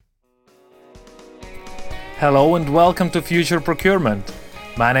Hello and welcome to Future Procurement.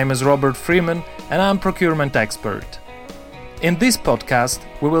 My name is Robert Freeman and I'm procurement expert. In this podcast,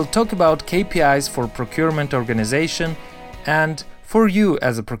 we will talk about KPIs for procurement organization and for you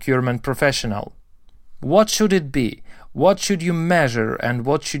as a procurement professional. What should it be? What should you measure and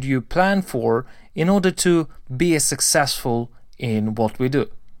what should you plan for in order to be successful in what we do?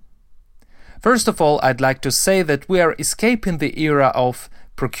 First of all, I'd like to say that we are escaping the era of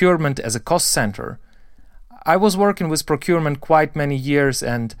procurement as a cost center. I was working with procurement quite many years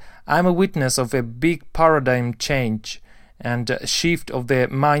and I'm a witness of a big paradigm change and a shift of the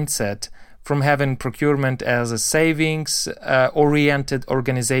mindset from having procurement as a savings-oriented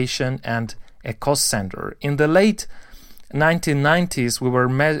organization and a cost center. In the late 1990s, we were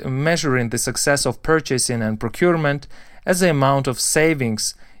measuring the success of purchasing and procurement as the amount of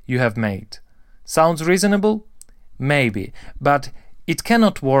savings you have made. Sounds reasonable? Maybe, but it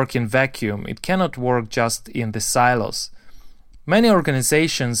cannot work in vacuum. It cannot work just in the silos. Many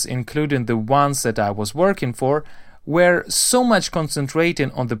organizations, including the ones that I was working for, were so much concentrating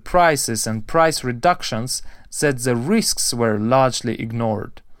on the prices and price reductions that the risks were largely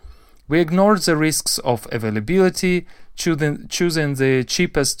ignored. We ignored the risks of availability, choosing the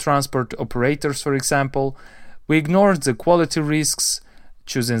cheapest transport operators, for example. We ignored the quality risks,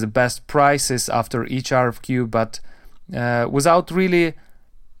 choosing the best prices after each RFQ, but without really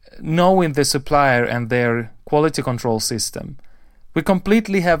knowing the supplier and their quality control system. We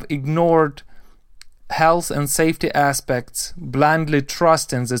completely have ignored health and safety aspects, blindly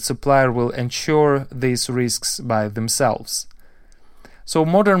trusting that supplier will ensure these risks by themselves. So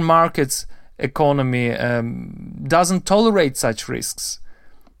modern markets economy doesn't tolerate such risks.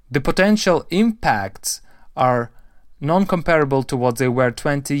 The potential impacts are non-comparable to what they were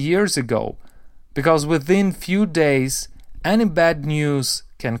 20 years ago, because within few days, any bad news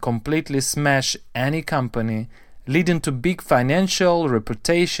can completely smash any company, leading to big financial,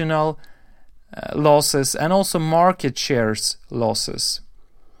 reputational losses and also market shares losses.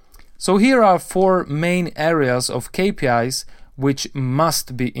 So here are 4 main areas of KPIs which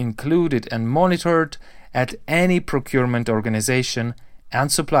must be included and monitored at any procurement organization and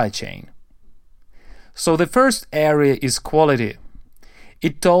supply chain. So the first area is quality.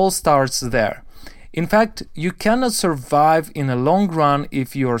 It all starts there. In fact, you cannot survive in a long run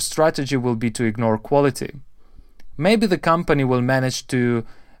if your strategy will be to ignore quality. Maybe the company will manage to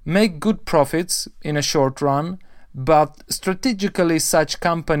make good profits in a short run, but strategically such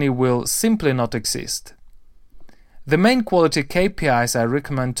company will simply not exist. The main quality KPIs I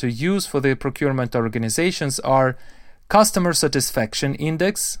recommend to use for the procurement organizations are Customer Satisfaction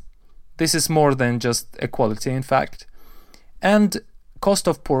Index. This is more than just a quality, in fact. And Cost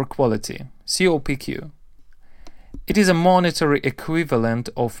of Poor Quality, COPQ. It is a monetary equivalent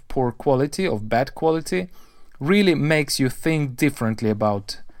of poor quality, of bad quality. Really makes you think differently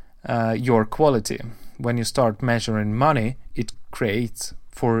about your quality. When you start measuring money, it creates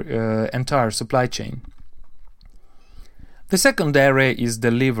for entire supply chain. The second area is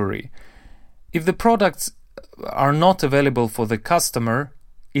delivery. If the products are not available for the customer,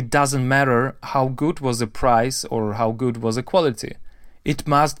 it doesn't matter how good was the price or how good was the quality. It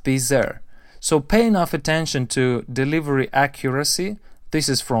must be there. So pay enough attention to delivery accuracy. This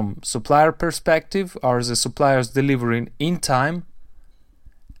is from supplier perspective. Are the suppliers delivering in time?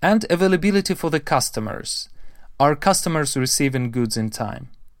 And availability for the customers. Are customers receiving goods in time?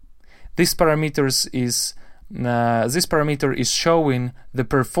 This parameter is showing the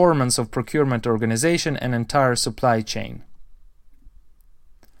performance of procurement organization and entire supply chain.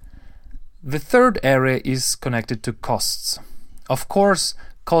 The third area is connected to costs. Of course,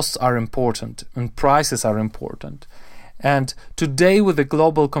 costs are important and prices are important. And today, with the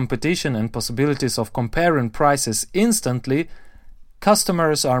global competition and possibilities of comparing prices instantly,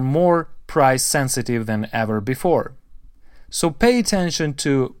 customers are more price sensitive than ever before. So pay attention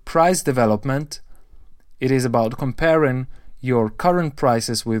to price development. It is about comparing your current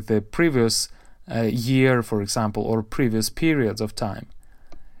prices with the previous year, for example, or previous periods of time.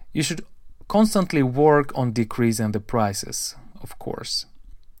 You should constantly work on decreasing the prices, of course.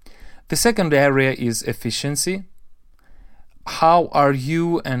 The second area is efficiency. How are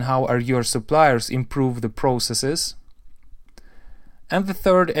you and how are your suppliers improve the processes? And the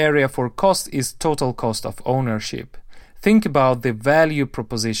third area for cost is total cost of ownership. Think about the value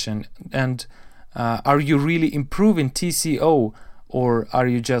proposition and are you really improving TCO or are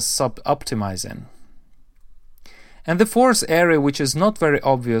you just sub-optimizing? And the fourth area, which is not very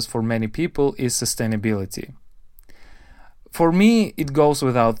obvious for many people, is sustainability. For me, it goes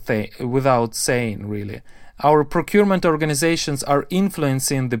without saying, really. Our procurement organizations are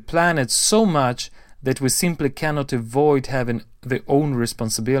influencing the planet so much that we simply cannot avoid having their own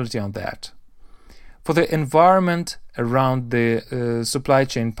responsibility on that. For the environment around the supply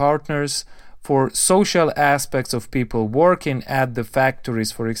chain partners, for social aspects of people working at the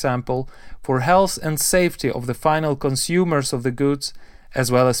factories, for example, for health and safety of the final consumers of the goods,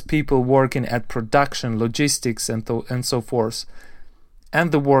 as well as people working at production, logistics, and so forth,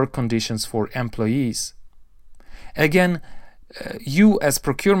 and the work conditions for employees. Again, you as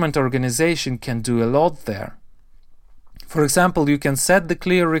procurement organization can do a lot there. For example, you can set the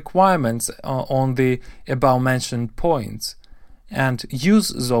clear requirements on the above mentioned points and use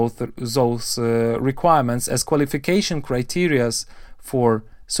those requirements as qualification criteria for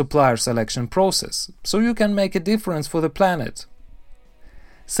supplier selection process, so you can make a difference for the planet.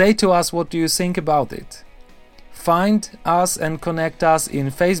 Say to us what do you think about it. Find us and connect us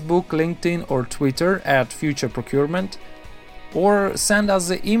in Facebook, LinkedIn or Twitter at Future Procurement, or send us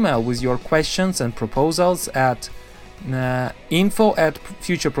an email with your questions and proposals at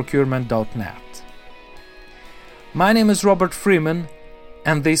info@futureprocurement.net. My name is Robert Freeman,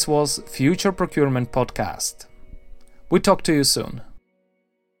 and this was Future Procurement Podcast. We talk to you soon.